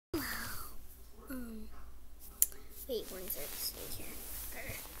Wait, one sec, stay here.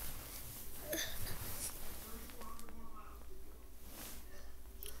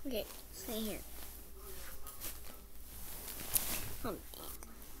 Okay, stay here. Okay.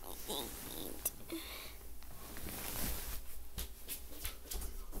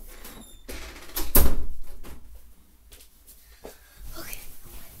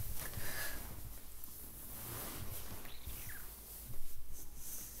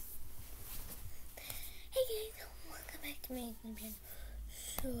 Hey guys, welcome back to my YouTube channel.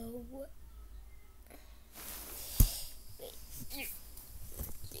 So, wait,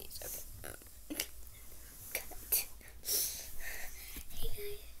 please, okay. Cut. Hey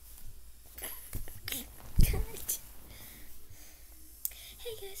guys. Cut.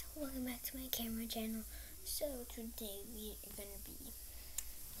 Hey guys, welcome back to my camera channel. So today we are gonna be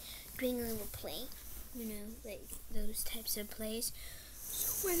doing a little play, you know, like those types of plays.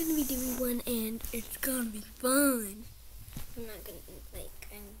 So we're gonna be doing one, and it's gonna be fun. I'm not gonna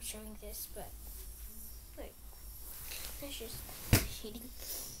I'm showing this, but like that's just cheating.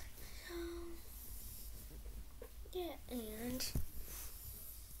 So yeah, and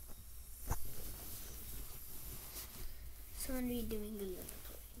so I'm gonna be doing the little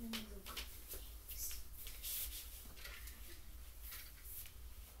play.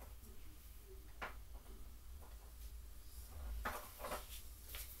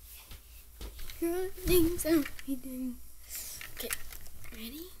 Things I'm doing. Okay,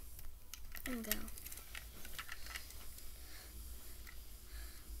 ready? And go.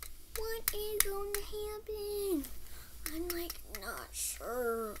 What is going to happen? I'm like not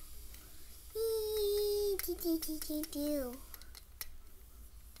sure.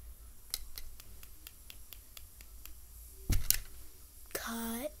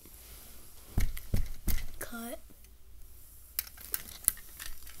 Cut. Cut.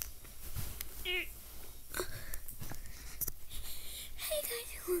 Hey guys,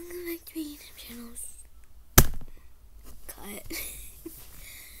 welcome back to my YouTube channel. Cut.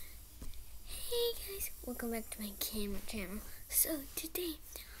 Hey guys, welcome back to my camera channel. So today,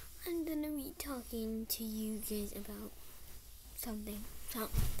 I'm gonna be talking to you guys about something. So,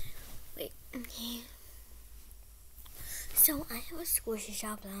 wait, okay. So I have a squishy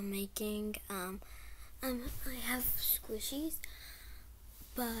shop that I'm making. I have squishies,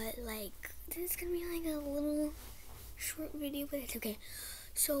 but like this is gonna be like a little short video, but it's okay.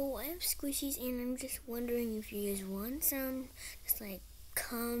 So I have squishies, and I'm just wondering if you guys want some. Just like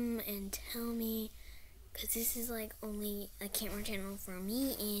come and tell me, because this is like only a camera channel for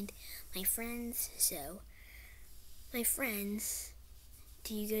me and my friends. So my friends,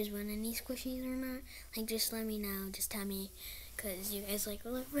 do you guys want any squishies or not? Like just let me know, just tell me, because you guys like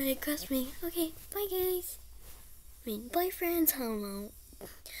love Reddit, trust me. Okay, bye guys. I mean, bye friends, I don't know.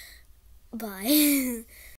 Bye.